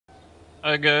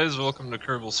Hi guys, welcome to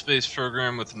Kerbal Space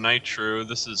Program with Nitro.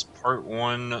 This is part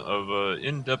one of an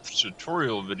in-depth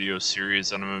tutorial video series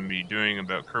that I'm going to be doing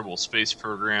about Kerbal Space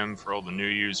Program for all the new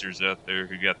users out there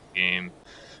who got the game.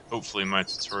 Hopefully my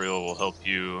tutorial will help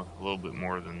you a little bit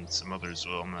more than some others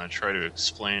will. I'm going to try to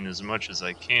explain as much as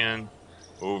I can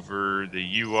over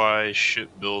the UI,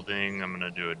 shipbuilding. I'm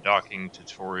going to do a docking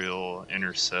tutorial,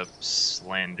 intercepts,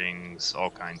 landings, all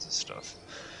kinds of stuff.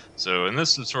 So in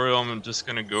this tutorial, I'm just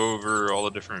going to go over all the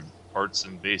different parts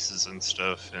and bases and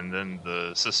stuff, and then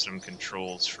the system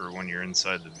controls for when you're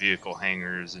inside the vehicle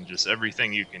hangars, and just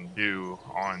everything you can do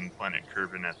on planet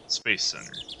Kerban at the Space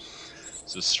Center.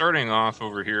 So starting off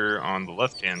over here on the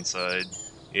left-hand side,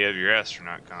 you have your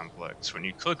astronaut complex. When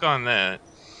you click on that,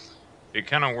 it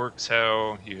kind of works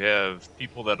how you have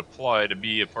people that apply to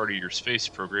be a part of your space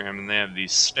program, and they have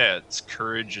these stats,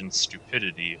 courage and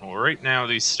stupidity. Well, right now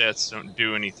these stats don't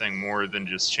do anything more than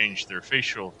just change their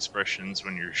facial expressions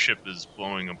when your ship is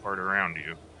blowing apart around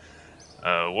you.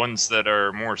 Ones that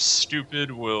are more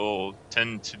stupid will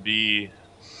tend to be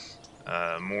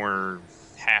more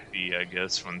happy, I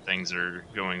guess, when things are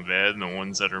going bad, and the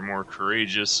ones that are more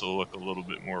courageous will look a little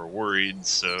bit more worried.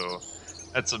 So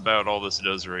that's about all this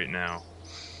does right now.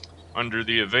 Under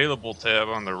the Available tab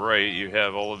on the right, you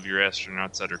have all of your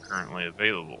astronauts that are currently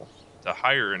available. To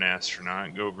hire an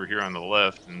astronaut, go over here on the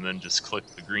left and then just click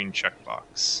the green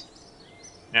checkbox.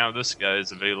 Now this guy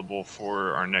is available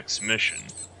for our next mission.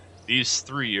 These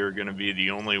three are going to be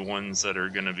the only ones that are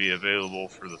going to be available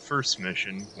for the first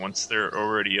mission. Once they're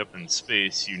already up in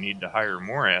space, you need to hire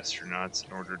more astronauts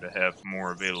in order to have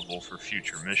more available for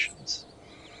future missions.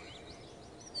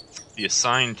 The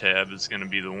Assign tab is going to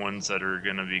be the ones that are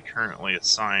going to be currently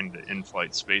assigned to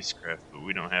in-flight spacecraft, but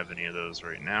we don't have any of those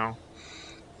right now.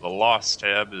 The Lost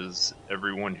tab is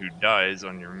everyone who dies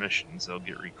on your missions. They'll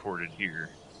get recorded here.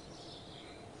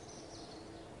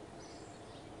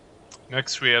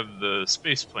 Next we have the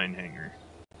spaceplane hangar.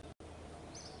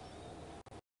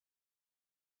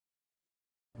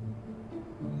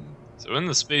 So in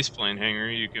the spaceplane hangar,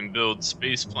 you can build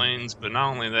space planes, but not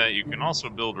only that, you can also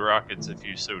build rockets if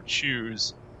you so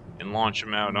choose, and launch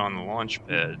them out on the launch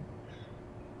pad.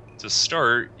 To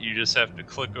start, you just have to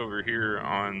click over here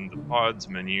on the pods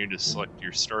menu to select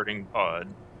your starting pod,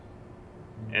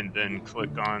 and then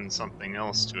click on something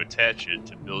else to attach it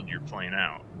to build your plane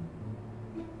out.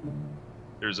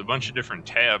 There's a bunch of different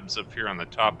tabs up here on the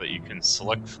top that you can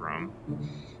select from.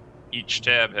 Each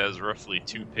tab has roughly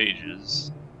 2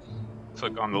 pages.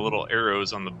 Click on the little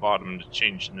arrows on the bottom to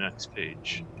change the next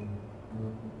page.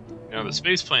 Now the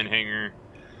spaceplane hangar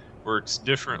works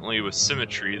differently with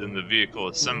symmetry than the vehicle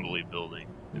assembly building.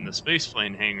 In the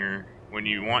spaceplane hangar, when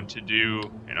you want to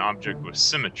do an object with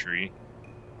symmetry,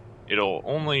 it'll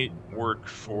only work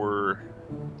for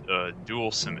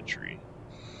dual symmetry.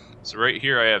 So right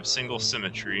here I have single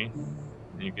symmetry,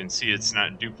 and you can see it's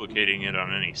not duplicating it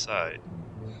on any side.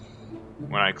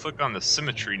 When I click on the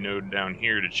symmetry node down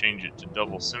here to change it to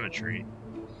double symmetry,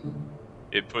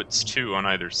 it puts 2 on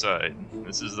either side.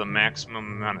 This is the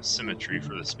maximum amount of symmetry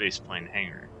for the spaceplane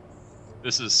hangar.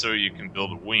 This is so you can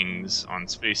build wings on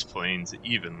spaceplanes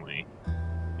evenly.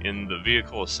 In the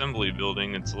vehicle assembly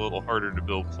building, it's a little harder to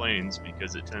build planes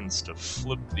because it tends to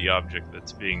flip the object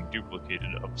that's being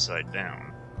duplicated upside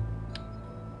down.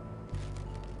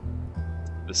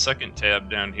 The second tab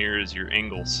down here is your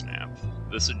angle snap.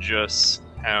 This adjusts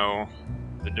how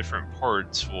the different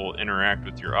parts will interact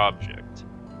with your object.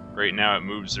 Right now it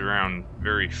moves around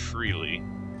very freely,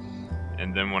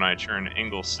 and then when I turn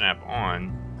angle snap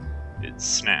on, it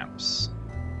snaps.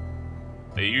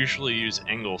 I usually use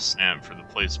angle snap for the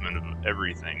placement of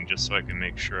everything, just so I can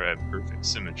make sure I have perfect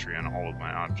symmetry on all of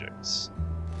my objects.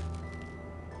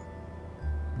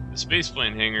 The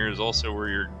spaceplane hangar is also where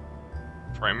you're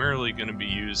primarily going to be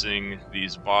using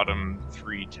these bottom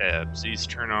 3 tabs. These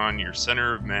turn on your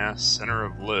center of mass, center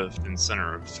of lift, and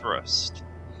center of thrust.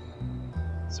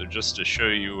 So just to show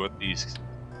you what these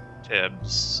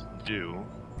tabs do,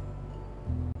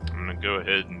 I'm going to go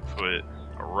ahead and put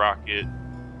a rocket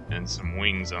and some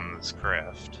wings on this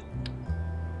craft.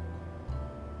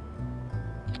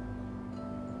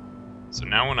 So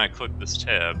now when I click this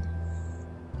tab,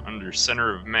 under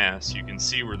center of mass, you can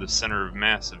see where the center of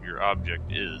mass of your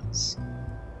object is.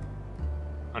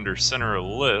 Under center of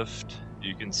lift,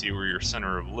 you can see where your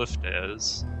center of lift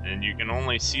is, and you can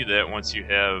only see that once you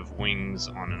have wings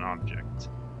on an object.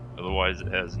 Otherwise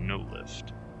it has no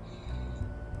lift.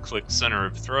 Click center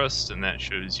of thrust, and that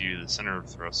shows you the center of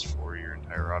thrust for your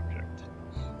entire object.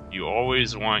 You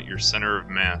always want your center of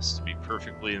mass to be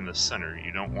perfectly in the center.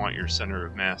 You don't want your center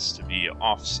of mass to be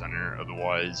off center,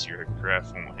 otherwise your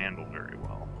craft won't handle very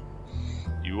well.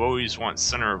 you always want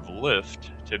center of lift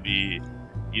to be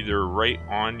either right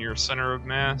on your center of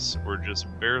mass or just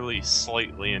barely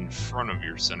slightly in front of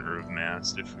your center of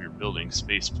mass if you're building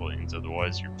space planes,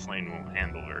 otherwise your plane won't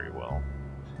handle very well.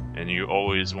 And you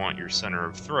always want your center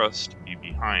of thrust to be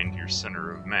behind your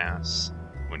center of mass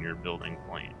when you're building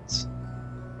planes.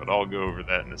 But I'll go over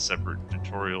that in a separate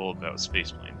tutorial about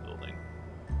spaceplane building.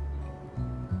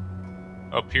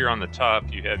 Up here on the top,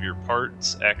 you have your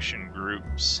parts, action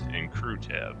groups, and crew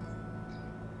tab.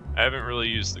 I haven't really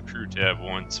used the crew tab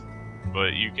once,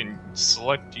 but you can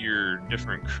select your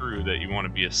different crew that you want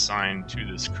to be assigned to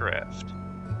this craft.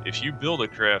 If you build a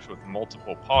craft with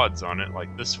multiple pods on it,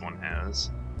 like this one has,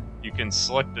 you can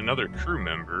select another crew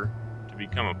member to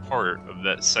become a part of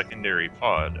that secondary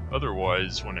pod.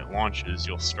 Otherwise, when it launches,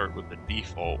 you'll start with the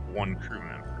default one crew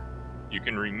member. You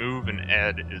can remove and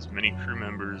add as many crew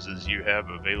members as you have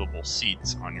available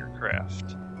seats on your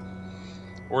craft.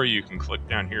 Or you can click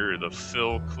down here the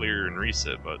fill, clear, and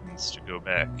reset buttons to go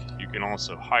back. You can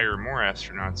also hire more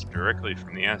astronauts directly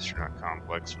from the astronaut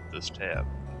complex with this tab.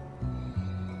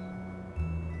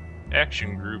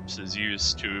 Action groups is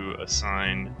used to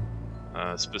assign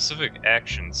specific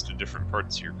actions to different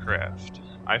parts of your craft.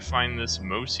 I find this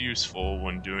most useful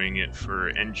when doing it for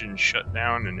engine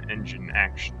shutdown and engine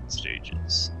action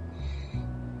stages.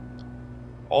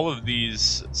 All of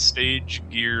these stage,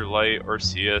 gear, light,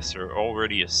 RCS are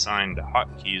already assigned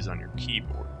hotkeys on your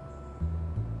keyboard.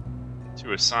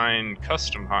 To assign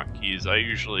custom hotkeys, I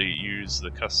usually use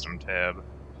the custom tab.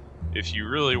 If you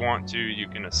really want to, you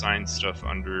can assign stuff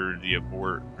under the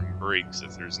abort and brakes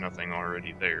if there's nothing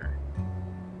already there.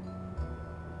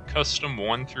 Custom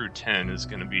 1 through 10 is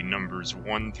going to be numbers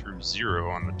 1 through 0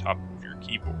 on the top of your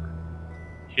keyboard.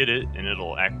 Hit it and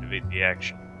it'll activate the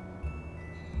action.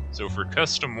 So for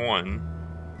custom 1,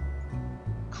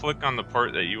 click on the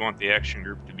part that you want the action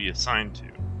group to be assigned to.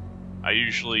 I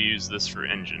usually use this for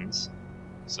engines,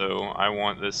 so I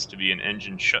want this to be an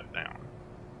engine shutdown.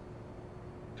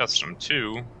 Custom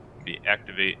 2 will be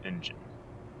activate engine.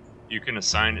 You can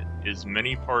assign as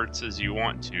many parts as you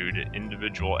want to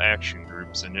individual action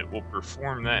groups, and it will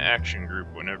perform that action group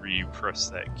whenever you press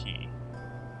that key.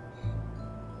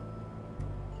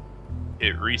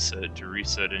 Hit reset to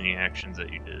reset any actions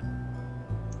that you did.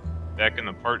 Back in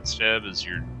the parts tab is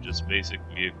your just basic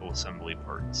vehicle assembly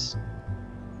parts.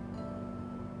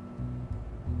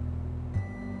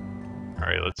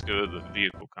 Alright, let's go to the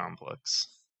vehicle complex.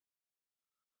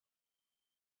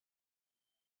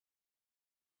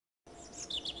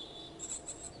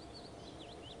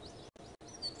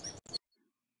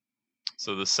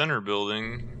 So the center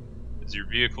building is your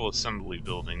vehicle assembly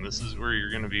building. This is where you're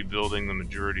going to be building the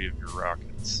majority of your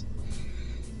rockets.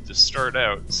 To start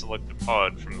out, select a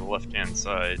pod from the left-hand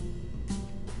side.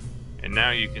 And now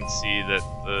you can see that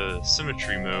the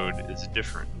symmetry mode is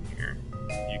different in here.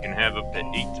 You can have up to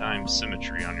 8 times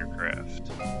symmetry on your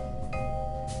craft.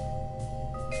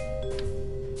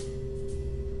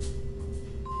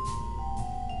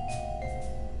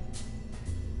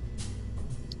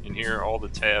 In here, all the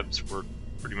tabs work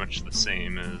pretty much the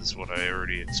same as what I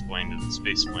already explained in the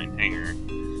spaceplane hangar.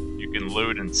 You can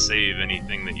load and save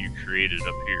anything that you created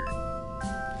up here.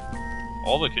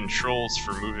 All the controls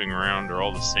for moving around are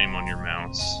all the same on your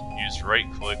mouse. Use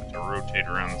right click to rotate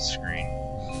around the screen.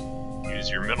 Use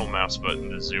your middle mouse button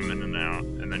to zoom in and out,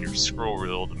 and then your scroll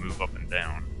wheel to move up and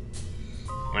down.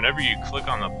 Whenever you click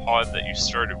on the pod that you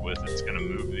started with, it's going to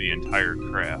move the entire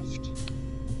craft.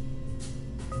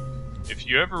 If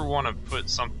you ever want to put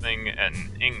something at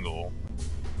an angle,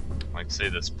 like say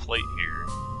this plate here,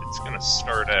 it's going to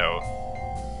start out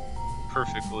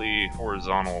perfectly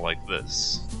horizontal like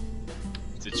this.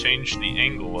 To change the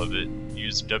angle of it,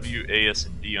 use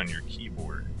WASD on your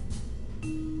keyboard.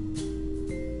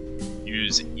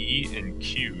 Use E and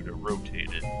Q to rotate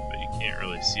it, but you can't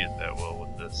really see it that well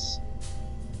with this.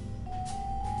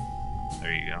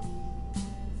 There you go.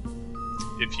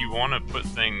 If you want to put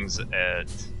things at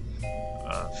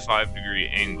 5-degree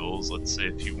angles, let's say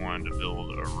if you wanted to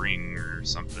build a ring or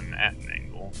something at an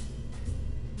angle,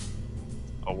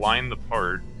 align the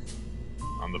part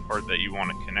on the part that you want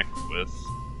to connect with,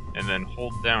 and then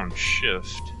hold down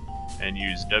Shift and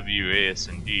use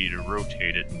WASD to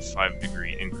rotate it in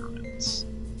 5-degree increments.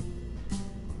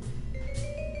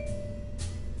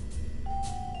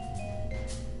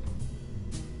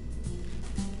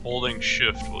 Holding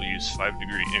Shift will use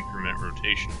 5-degree increment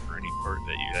rotation for any part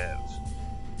that you have.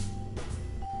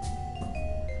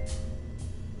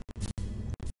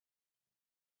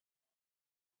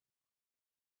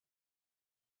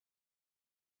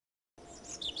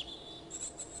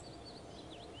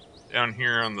 Down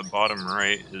here on the bottom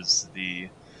right is the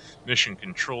Mission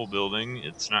Control Building,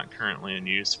 it's not currently in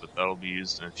use, but that'll be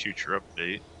used in a future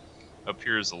update. Up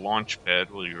here is a launch pad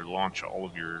where you launch all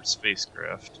of your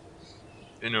spacecraft.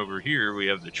 And over here we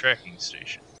have the tracking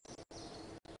station.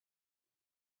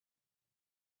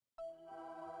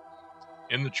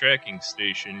 In the tracking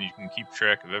station, you can keep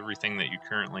track of everything that you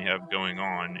currently have going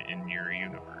on in your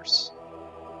universe.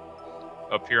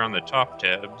 Up here on the top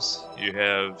tabs, you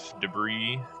have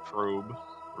debris, probe,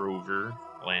 rover,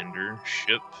 lander,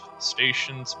 ship,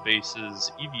 stations,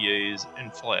 bases, EVAs,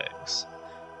 and flags.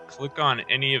 Click on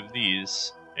any of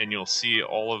these and you'll see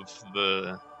all of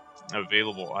the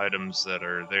available items that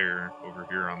are there over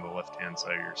here on the left hand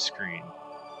side of your screen.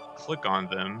 Click on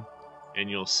them and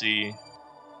you'll see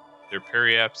their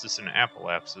periapsis and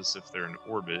apoapsis if they're in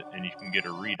orbit, and you can get a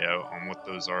readout on what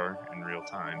those are in real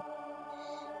time.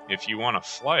 If you want to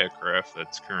fly a craft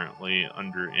that's currently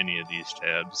under any of these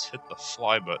tabs, hit the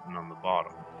fly button on the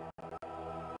bottom.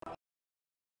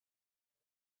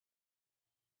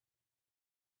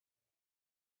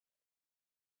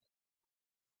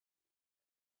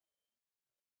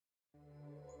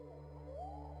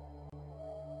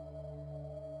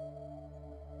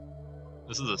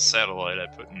 This is a satellite I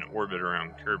put in orbit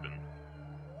around Kerban.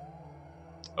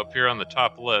 Up here on the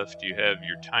top left, you have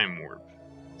your time warp.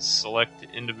 Select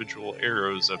individual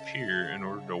arrows up here in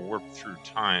order to warp through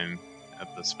time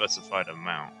at the specified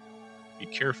amount. Be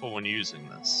careful when using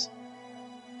this.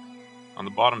 On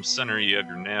the bottom center, you have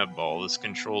your nav ball. This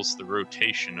controls the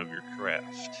rotation of your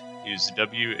craft. Use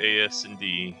W, A, S, and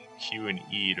D, Q, and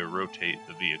E to rotate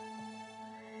the vehicle.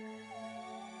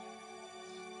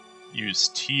 Use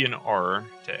T and R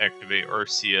to activate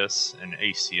RCS and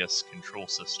ACS control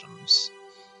systems.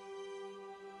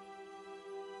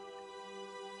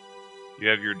 You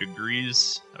have your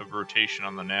degrees of rotation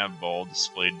on the nav ball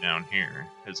displayed down here.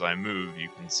 As I move, you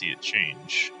can see it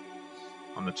change.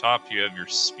 On the top, you have your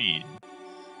speed.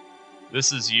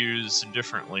 This is used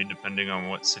differently depending on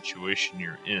what situation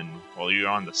you're in. While you're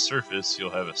on the surface, you'll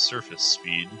have a surface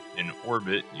speed. In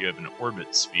orbit, you have an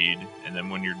orbit speed. And then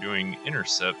when you're doing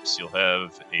intercepts, you'll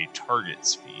have a target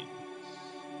speed.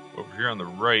 Over here on the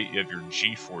right, you have your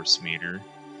G-force meter.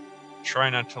 Try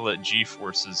not to let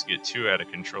G-forces get too out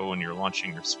of control when you're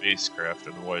launching your spacecraft,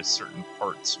 otherwise certain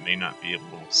parts may not be able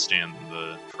to withstand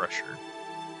the pressure.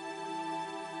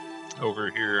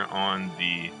 Over here on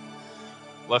the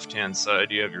left-hand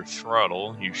side, you have your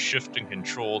throttle. You shift and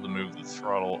control to move the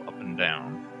throttle up and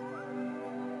down.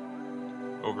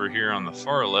 Over here on the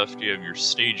far left, you have your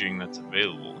staging that's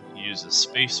available. You use a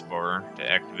space bar to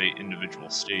activate individual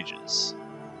stages.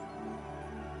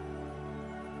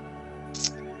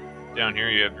 Down here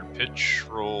you have your pitch,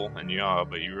 roll, and yaw,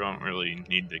 but you don't really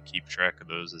need to keep track of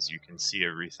those as you can see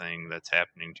everything that's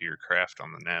happening to your craft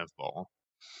on the nav ball.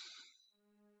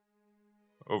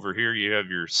 Over here you have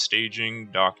your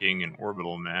staging, docking, and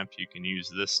orbital map. You can use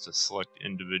this to select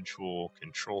individual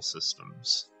control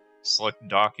systems. Select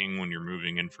docking when you're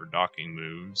moving in for docking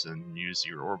moves, and use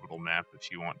your orbital map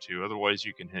if you want to. Otherwise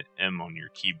you can hit M on your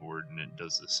keyboard and it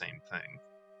does the same thing.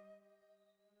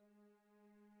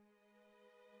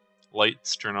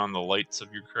 Lights, turn on the lights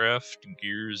of your craft.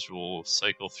 Gears will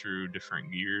cycle through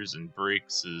different gears, and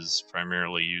brakes is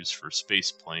primarily used for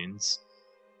space planes.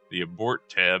 The abort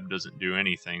tab doesn't do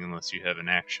anything unless you have an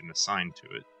action assigned to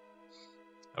it.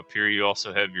 Up here you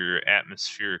also have your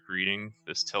atmospheric reading.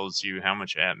 This tells you how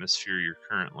much atmosphere you're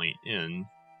currently in.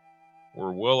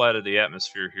 We're well out of the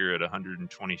atmosphere here at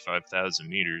 125,000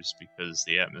 meters because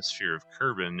the atmosphere of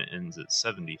Kerban ends at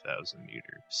 70,000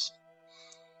 meters.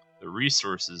 The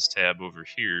resources tab over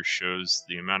here shows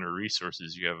the amount of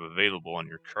resources you have available on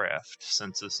your craft.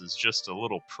 Since this is just a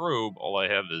little probe, all I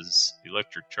have is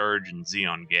electric charge and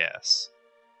xenon gas.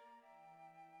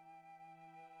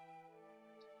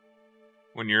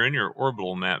 When you're in your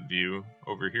orbital map view,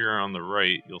 over here on the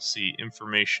right, you'll see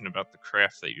information about the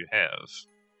craft that you have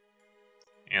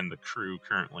and the crew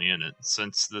currently in it.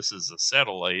 Since this is a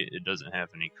satellite, it doesn't have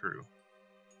any crew.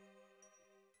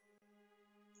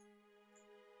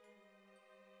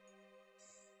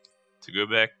 To go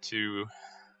back to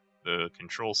the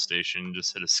control station,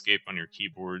 just hit escape on your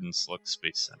keyboard and select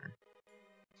Space Center.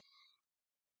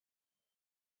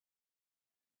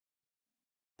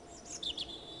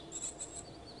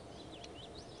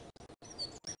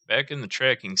 Back in the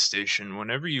tracking station,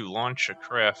 whenever you launch a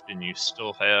craft and you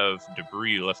still have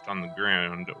debris left on the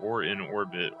ground or in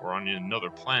orbit or on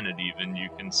another planet even, you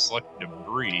can select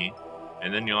debris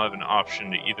and then you'll have an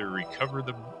option to either recover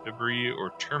the debris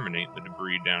or terminate the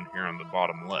debris down here on the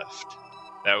bottom left.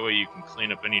 That way you can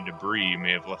clean up any debris you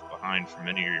may have left behind from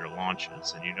any of your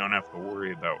launches, and you don't have to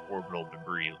worry about orbital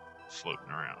debris floating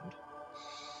around.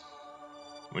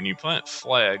 When you plant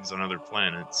flags on other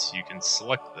planets, you can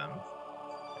select them,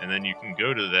 and then you can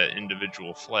go to that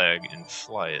individual flag and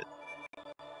fly it.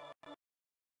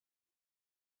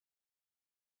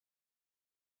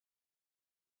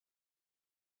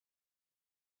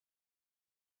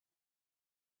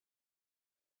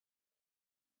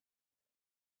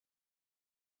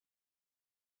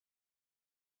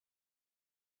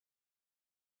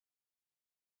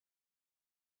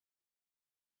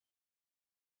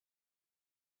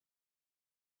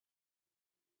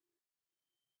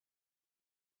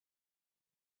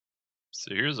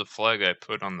 So here's a flag I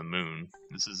put on the moon.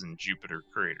 This is in Jupiter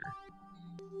Crater.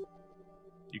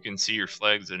 You can see your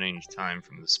flags at any time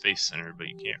from the Space Center, but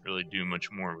you can't really do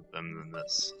much more with them than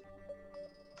this.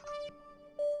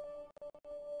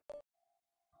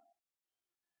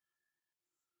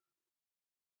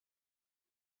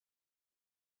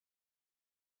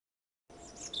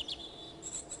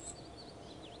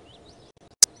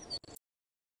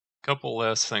 Couple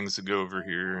last things to go over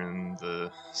here in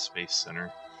the Space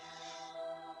Center.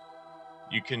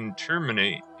 You can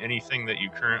terminate anything that you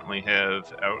currently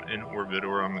have out in orbit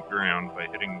or on the ground by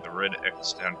hitting the red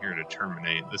X down here to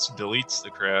terminate. This deletes the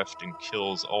craft and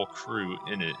kills all crew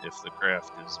in it if the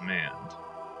craft is manned.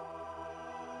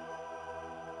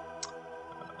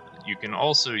 You can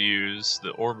also use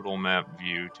the orbital map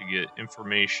view to get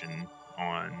information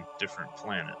on different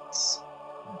planets.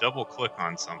 Double click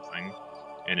on something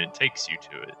and it takes you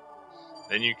to it.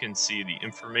 Then you can see the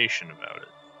information about it.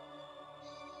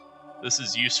 This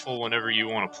is useful whenever you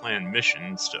want to plan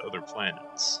missions to other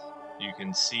planets. You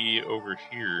can see over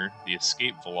here the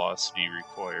escape velocity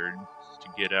required to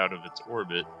get out of its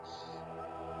orbit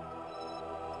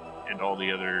and all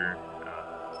the other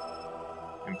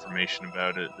information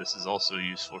about it. This is also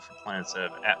useful for planets that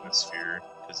have atmosphere,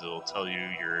 because it'll tell you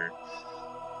your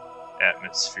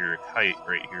atmospheric height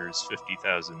right here is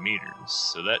 50,000 meters.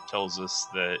 So that tells us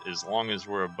that as long as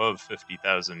we're above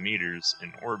 50,000 meters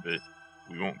in orbit,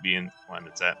 we won't be in the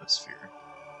planet's atmosphere.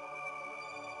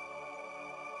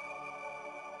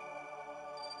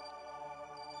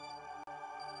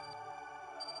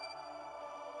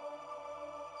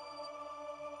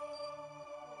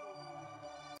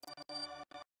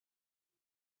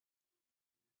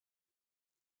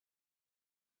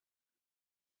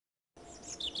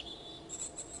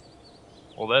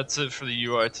 Well, that's it for the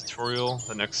UI tutorial.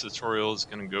 The next tutorial is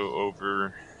going to go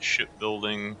over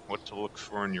shipbuilding, what to look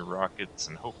for in your rockets,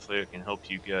 and hopefully I can help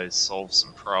you guys solve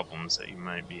some problems that you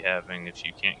might be having if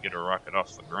you can't get a rocket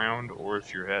off the ground or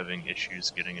if you're having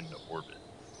issues getting into orbit.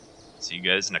 See you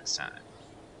guys next time.